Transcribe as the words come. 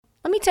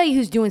Let me tell you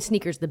who's doing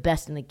sneakers the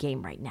best in the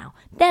game right now.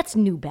 That's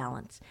New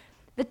Balance.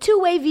 The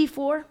two-way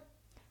V4,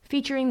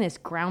 featuring this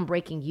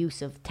groundbreaking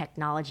use of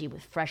technology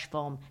with fresh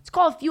foam. It's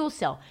called Fuel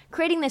Cell,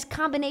 creating this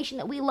combination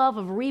that we love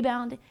of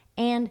rebound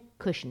and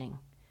cushioning.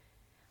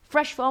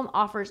 Fresh foam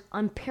offers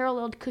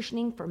unparalleled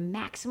cushioning for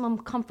maximum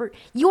comfort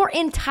your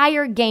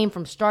entire game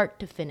from start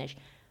to finish.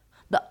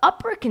 The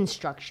upper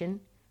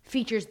construction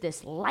features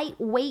this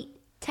lightweight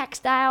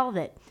textile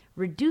that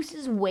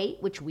reduces weight,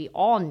 which we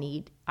all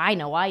need, I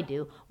know I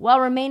do, while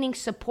remaining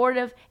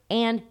supportive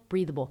and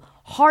breathable.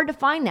 Hard to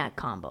find that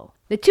combo.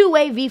 The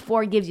two-way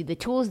V4 gives you the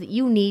tools that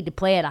you need to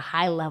play at a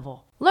high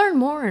level. Learn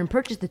more and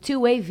purchase the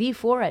two-way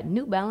V4 at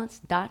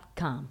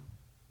newbalance.com.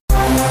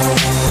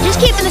 Just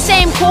keeping the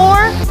same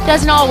core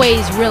doesn't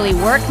always really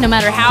work, no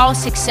matter how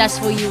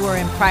successful you were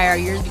in prior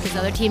years, because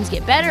other teams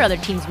get better, other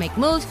teams make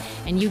moves,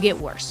 and you get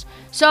worse.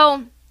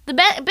 So the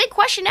big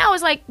question now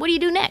is, like, what do you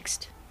do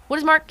next? What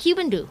does Mark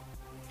Cuban do?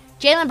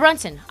 Jalen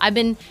Brunson. I've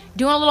been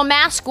doing a little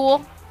math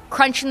school,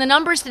 crunching the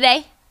numbers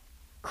today.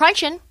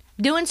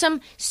 Doing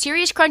some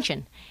serious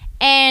crunching.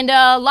 And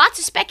lots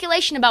of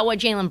speculation about what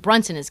Jalen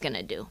Brunson is going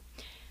to do.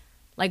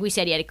 Like we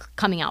said, he had a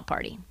coming out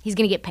party. He's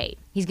going to get paid.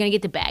 He's going to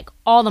get the bag,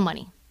 all the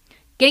money.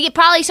 Going to get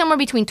probably somewhere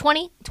between $20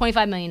 and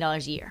 $25 million a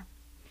year.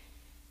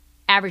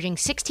 Averaging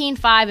 16,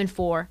 5, and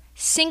 4,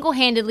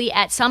 single-handedly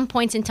at some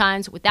points in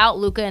times without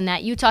Luka in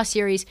that Utah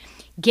series,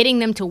 getting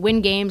them to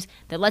win games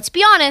that, let's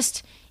be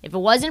honest, if it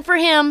wasn't for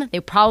him,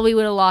 they probably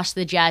would have lost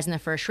to the Jazz in the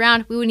first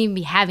round. We wouldn't even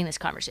be having this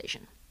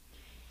conversation.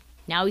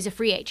 Now he's a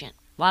free agent.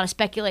 A lot of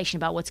speculation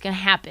about what's going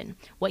to happen,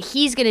 what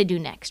he's going to do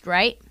next,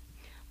 right?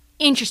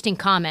 Interesting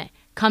comment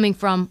coming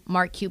from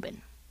Mark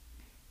Cuban.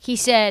 He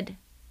said,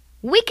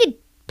 we could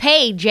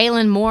pay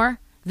Jalen more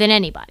than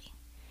anybody,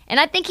 and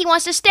I think he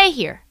wants to stay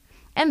here,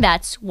 and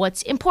that's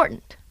what's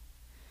important.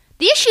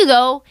 The issue,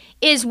 though,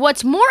 is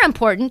what's more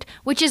important,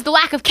 which is the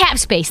lack of cap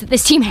space that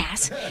this team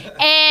has.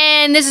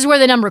 And this is where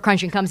the number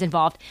crunching comes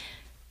involved.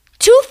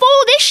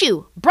 Twofold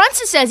issue.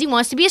 Brunson says he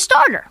wants to be a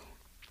starter.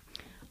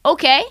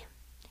 Okay,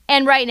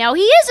 and right now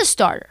he is a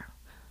starter.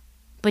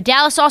 But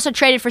Dallas also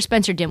traded for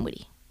Spencer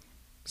Dinwiddie.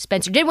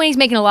 Spencer Dinwiddie's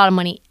making a lot of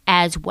money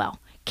as well.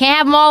 Can't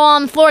have them all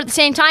on the floor at the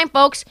same time,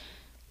 folks.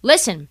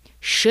 Listen,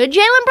 should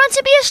Jalen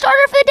Brunson be a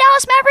starter for the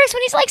Dallas Mavericks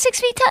when he's like 6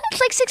 feet?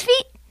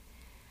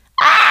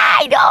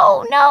 I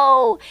don't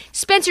know.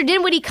 Spencer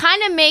Dinwiddie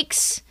kind of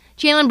makes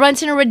Jalen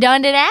Brunson a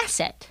redundant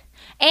asset.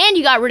 And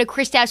you got rid of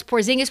Kristaps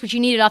Porzingis, which you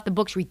needed off the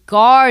books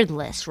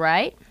regardless,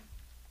 right?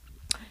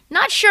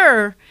 Not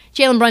sure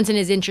Jalen Brunson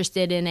is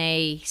interested in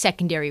a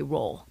secondary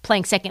role,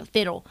 playing second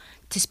fiddle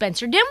to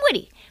Spencer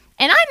Dinwiddie.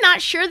 And I'm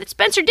not sure that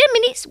Spencer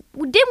Dinwiddie's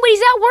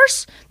that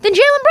worse than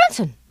Jalen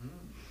Brunson.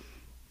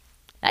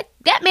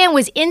 That man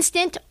was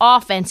instant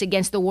offense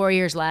against the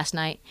Warriors last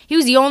night. He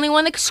was the only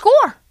one that could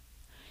score.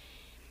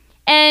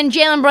 And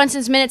Jalen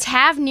Brunson's minutes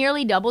have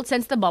nearly doubled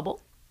since the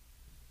bubble,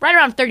 right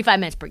around 35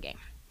 minutes per game.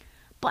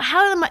 But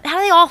how do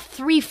they all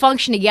three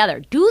function together?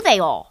 Do they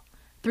all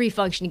three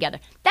function together?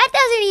 That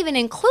doesn't even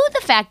include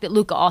the fact that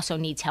Luka also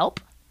needs help.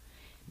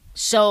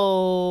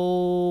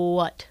 So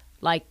what?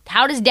 Like,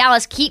 how does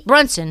Dallas keep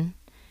Brunson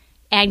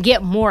and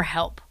get more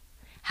help?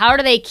 How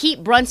do they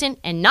keep Brunson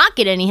and not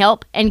get any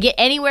help and get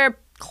anywhere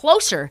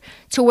closer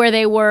to where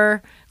they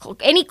were,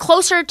 any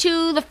closer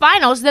to the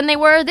finals than they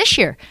were this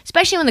year,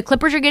 especially when the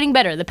Clippers are getting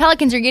better, the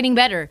Pelicans are getting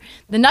better,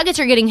 the Nuggets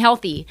are getting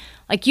healthy.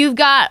 Like, you've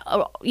got,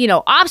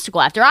 obstacle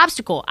after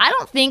obstacle. I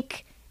don't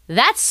think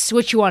that's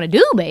what you want to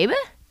do, baby.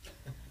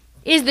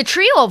 Is the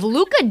trio of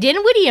Luka,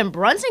 Dinwiddie, and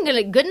Brunson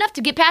good enough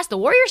to get past the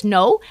Warriors?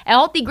 No. A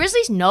healthy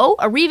Grizzlies? No.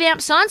 A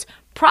revamped Suns?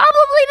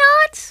 Probably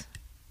not.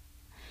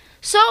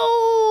 So,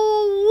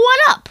 what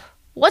up?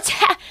 What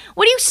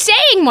are you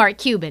saying, Mark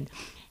Cuban?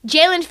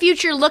 Jalen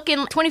future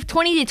looking 20 to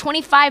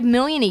 $25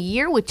 million a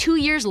year with 2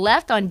 years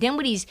left on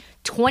Dinwiddie's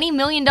 $20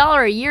 million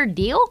a year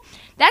deal?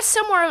 That's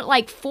somewhere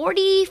like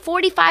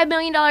 $45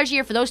 million a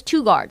year for those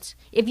two guards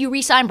if you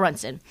re-sign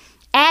Brunson.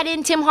 Add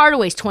in Tim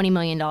Hardaway's $20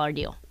 million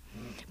deal.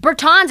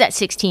 Bertans at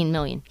 $16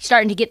 million.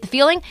 Starting to get the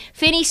feeling.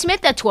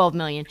 Finney-Smith at $12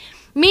 million.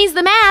 Means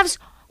the Mavs,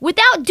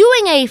 without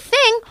doing a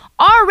thing,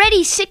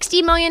 already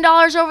 $60 million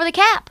over the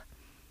cap.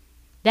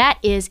 That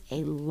is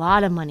a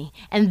lot of money.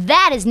 And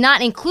that is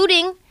not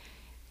including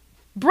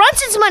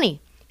Brunson's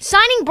money.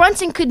 Signing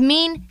Brunson could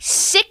mean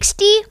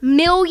 $60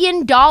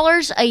 million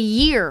a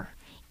year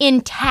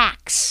in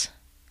tax.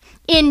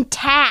 In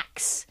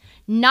tax.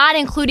 Not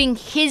including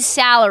his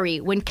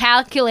salary when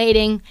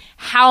calculating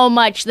how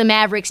much the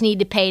Mavericks need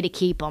to pay to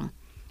keep him.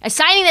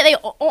 Assuming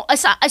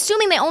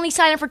they only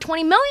sign him for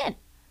 $20 million.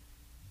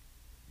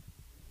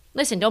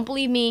 Listen, don't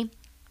believe me.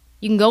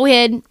 You can go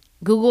ahead,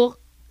 Google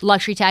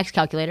luxury tax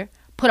calculator.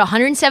 Put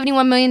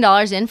 $171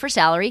 million in for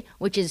salary,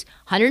 which is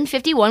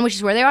 $151, which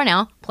is where they are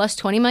now, plus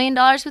 $20 million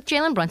with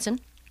Jalen Brunson.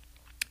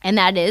 And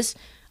that is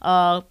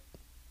 $80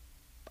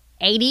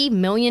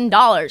 million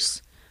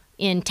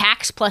in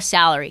tax plus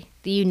salary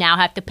that you now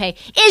have to pay.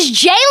 Is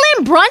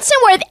Jalen Brunson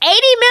worth $80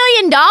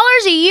 million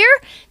a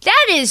year?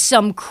 That is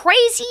some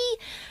crazy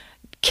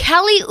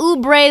Kelly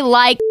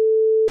Oubre-like.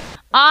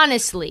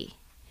 Honestly.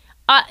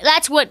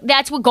 That's what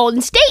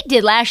Golden State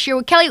did last year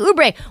with Kelly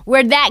Oubre.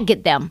 Where'd that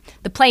get them?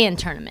 The play-in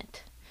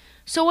tournament.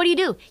 So what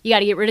do? You got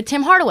to get rid of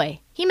Tim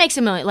Hardaway. He makes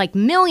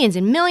millions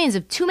and millions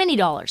of too many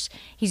dollars.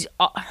 He's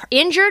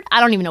injured. I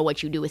don't even know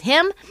what you do with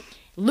him.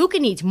 Luka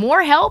needs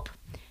more help.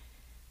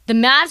 The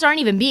Mavs aren't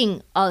even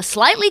being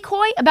slightly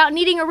coy about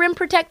needing a rim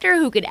protector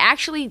who could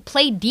actually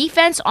play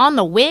defense on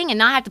the wing and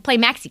not have to play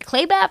Maxi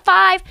Kleber at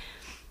 5.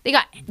 They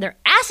got their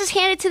asses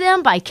handed to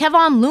them by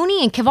Kevon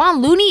Looney, and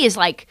Kevon Looney is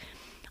like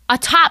a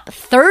top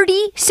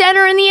 30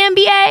 center in the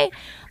NBA.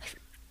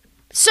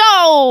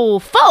 So,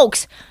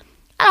 folks,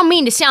 I don't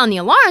mean to sound the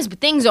alarms, but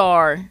things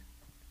are,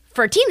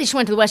 for a team that just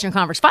went to the Western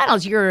Conference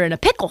Finals, you're in a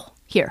pickle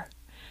here.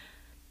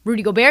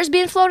 Rudy Gobert's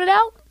being floated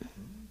out.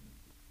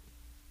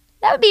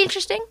 That would be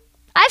interesting.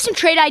 I have some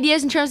trade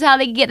ideas in terms of how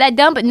they can get that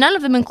done, but none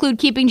of them include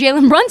keeping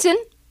Jalen Brunson.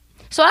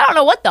 So I don't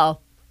know what the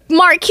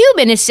Mark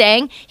Cuban is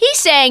saying. He's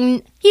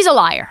saying he's a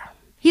liar.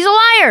 He's a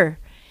liar.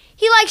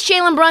 He likes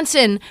Jalen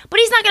Brunson, but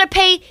he's not going to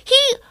pay.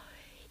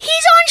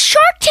 He's on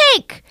Shark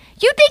Tank.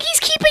 You think he's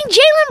keeping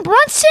Jalen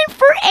Brunson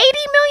for $80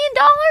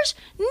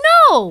 million?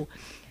 No.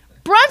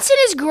 Brunson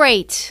is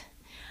great.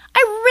 I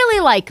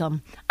really like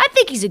him. I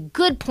think he's a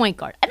good point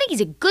guard. I think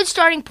he's a good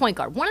starting point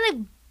guard. One of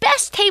the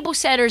best table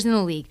setters in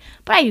the league.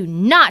 But I do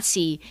not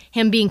see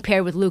him being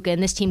paired with Luka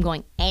and this team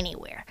going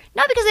anywhere.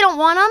 Not because they don't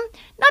want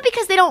him, not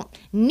because they don't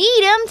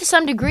need him to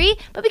some degree,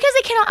 but because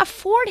they cannot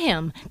afford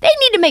him. They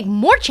need to make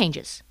more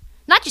changes.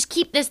 Not just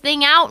keep this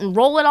thing out and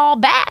roll it all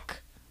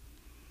back.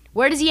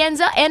 Where does he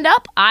end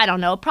up? I don't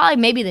know. Probably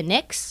maybe the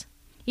Knicks.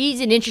 He's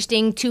an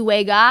interesting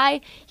two-way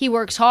guy. He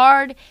works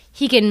hard.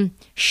 He can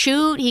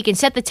shoot. He can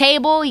set the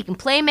table. He can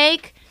play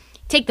make.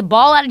 Take the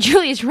ball out of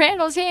Julius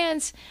Randle's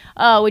hands,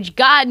 which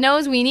God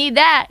knows we need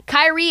that.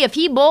 Kyrie, if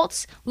he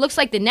bolts, looks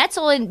like the Nets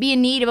will be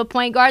in need of a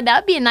point guard.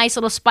 That would be a nice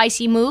little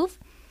spicy move.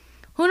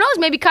 Who knows?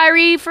 Maybe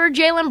Kyrie for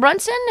Jalen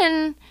Brunson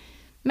and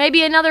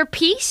maybe another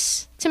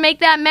piece to make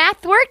that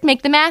math work,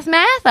 make the math.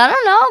 I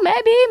don't know.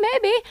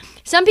 Maybe.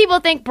 Some people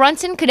think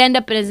Brunson could end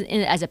up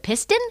as a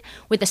Piston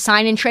with a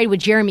sign-and trade with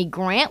Jeremy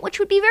Grant, which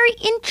would be very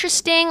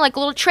interesting, like a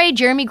little trade,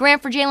 Jeremy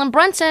Grant for Jalen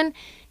Brunson.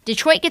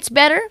 Detroit gets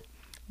better.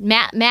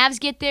 Mavs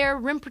get their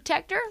rim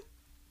protector.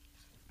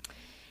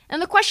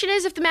 And the question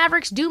is, if the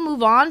Mavericks do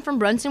move on from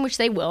Brunson, which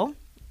they will,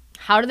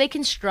 how do they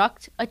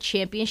construct a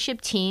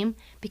championship team?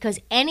 Because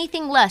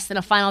anything less than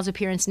a finals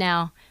appearance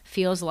now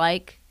feels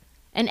like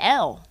an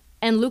L.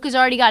 And Luka's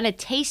already gotten a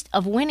taste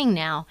of winning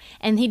now,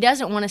 and he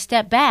doesn't want to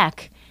step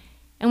back.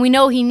 And we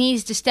know he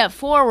needs to step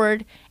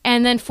forward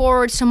and then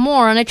forward some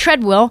more on a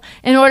treadmill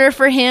in order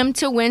for him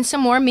to win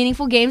some more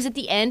meaningful games at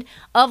the end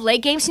of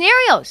late game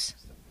scenarios.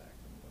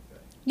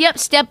 Yep,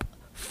 step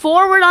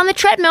forward on the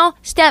treadmill,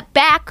 step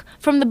back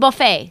from the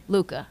buffet,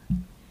 Luka.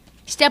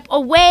 Step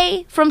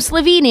away from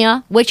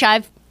Slovenia, which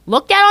I've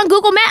looked at on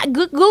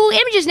Google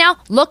Images now,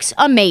 looks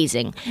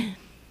amazing.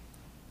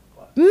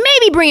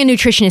 Maybe bring a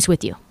nutritionist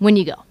with you when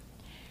you go.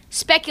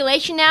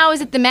 Speculation now is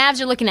that the Mavs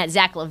are looking at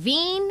Zach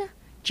LaVine,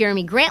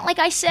 Jeremy Grant, like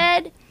I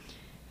said.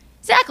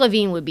 Zach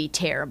LaVine would be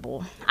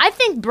terrible. I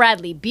think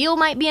Bradley Beal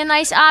might be a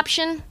nice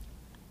option.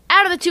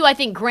 Out of the two, I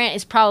think Grant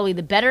is probably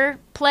the better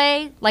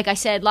play. Like I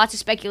said, lots of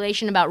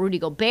speculation about Rudy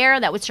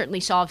Gobert. That would certainly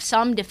solve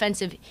some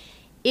defensive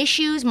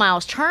issues.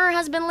 Miles Turner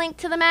has been linked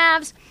to the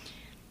Mavs.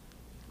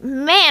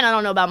 Man, I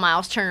don't know about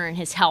Miles Turner and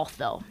his health,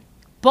 though.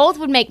 Both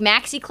would make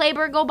Maxi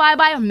Kleber go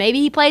bye-bye. Maybe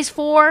he plays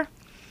 4.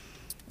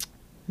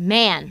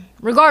 Man,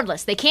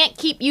 regardless, they can't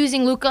keep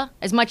using Luka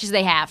as much as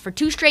they have. For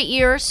 2 straight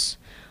years,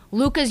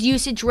 Luka's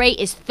usage rate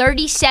is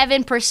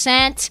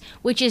 37%,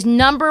 which is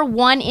number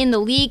 1 in the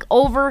league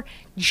over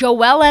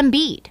Joel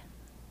Embiid.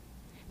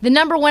 The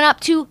number went up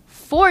to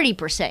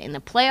 40% in the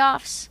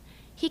playoffs.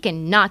 He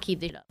cannot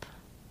keep it up.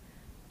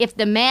 If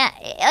the man,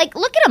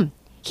 look at him.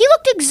 He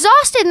looked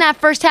exhausted in that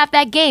first half of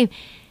that game.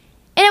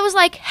 And it was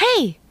like,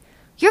 hey,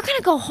 you're going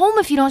to go home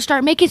if you don't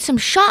start making some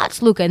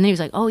shots, Luka. And then he was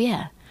like, oh,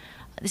 yeah,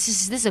 this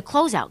is a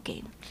closeout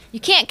game. You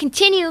can't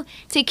continue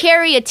to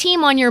carry a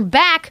team on your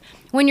back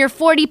when you're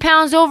 40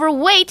 pounds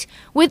overweight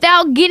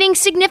without getting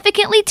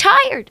significantly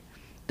tired.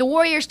 The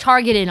Warriors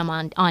targeted him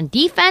on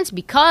defense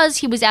because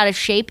he was out of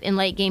shape in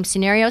late game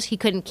scenarios. He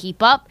couldn't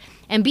keep up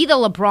and be the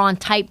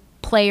LeBron-type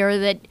player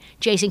that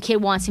Jason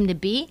Kidd wants him to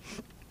be.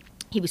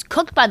 He was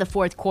cooked by the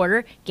fourth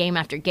quarter, game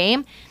after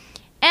game.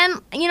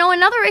 And,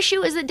 another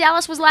issue is that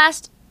Dallas was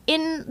last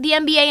in the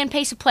NBA in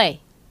pace of play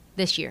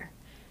this year.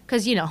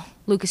 Because,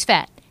 Luka's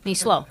fat and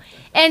he's slow.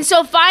 And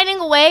so finding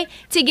a way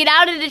to get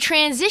out of the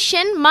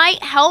transition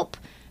might help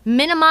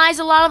minimize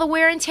a lot of the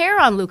wear and tear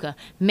on Luka.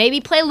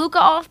 Maybe play Luka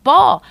off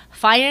ball.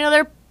 Find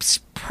another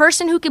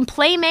person who can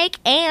play make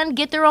and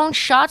get their own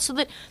shots so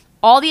that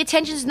all the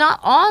attention is not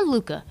on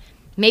Luka.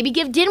 Maybe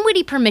give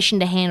Dinwiddie permission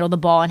to handle the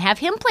ball and have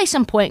him play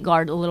some point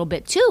guard a little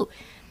bit too.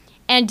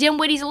 And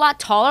Dinwiddie's a lot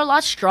taller, a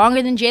lot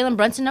stronger than Jalen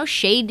Brunson. No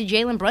shade to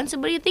Jalen Brunson,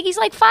 but you think he's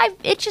like 5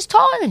 inches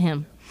taller than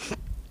him.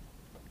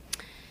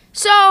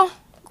 So,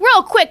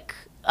 real quick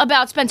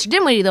about Spencer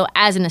Dinwiddie, though,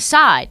 as an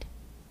aside.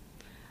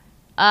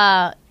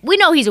 We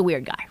know he's a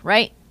weird guy,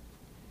 right?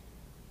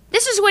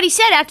 This is what he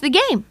said after the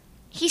game.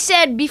 He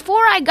said,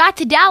 before I got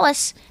to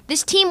Dallas,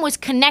 this team was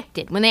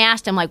connected. When they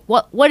asked him, like,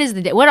 what are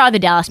the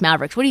Dallas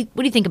Mavericks? What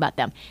do you think about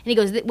them? And he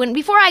goes,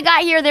 before I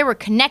got here, they were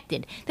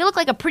connected. They look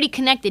like a pretty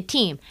connected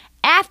team.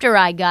 After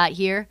I got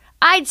here,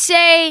 I'd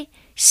say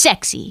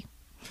sexy.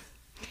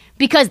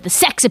 Because the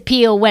sex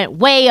appeal went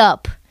way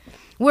up.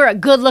 We're a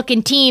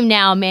good-looking team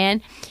now,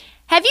 man.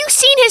 Have you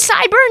seen his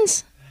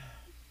sideburns?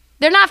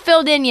 They're not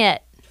filled in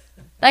yet.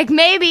 Like,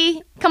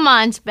 maybe. Come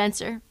on,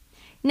 Spencer.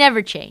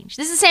 Never change.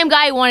 This is the same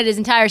guy who wanted his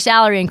entire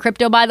salary in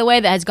crypto, by the way,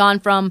 that has gone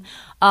from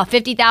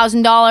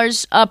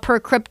 $50,000 per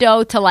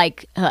crypto to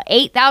like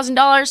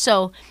 $8,000.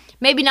 So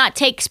maybe not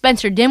take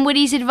Spencer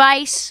Dinwiddie's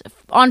advice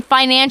on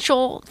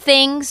financial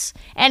things.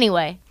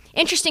 Anyway,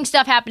 interesting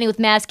stuff happening with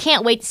Mavs.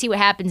 Can't wait to see what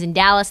happens in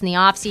Dallas in the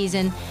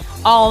offseason.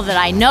 All that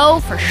I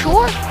know for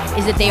sure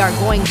is that they are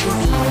going to be.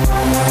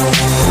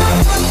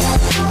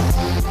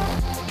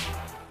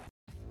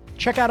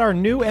 Check out our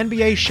new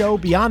NBA show,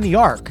 Beyond the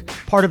Arc,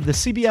 part of the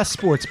CBS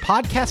Sports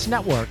Podcast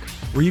Network,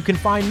 where you can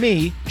find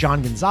me,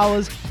 John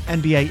Gonzalez,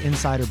 NBA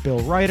insider Bill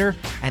Ryder,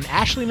 and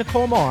Ashley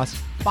Nicole Moss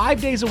 5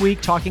 days a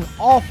week talking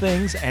all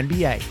things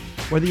NBA.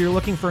 Whether you're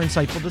looking for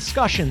insightful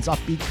discussions,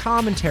 upbeat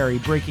commentary,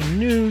 breaking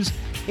news,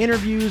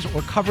 interviews,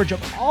 or coverage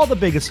of all the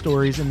biggest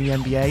stories in the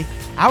NBA,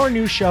 our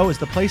new show is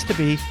the place to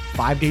be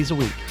 5 days a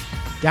week.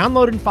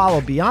 Download and follow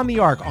Beyond the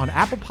Arc on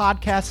Apple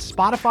Podcasts,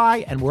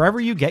 Spotify, and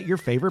wherever you get your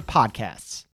favorite podcasts.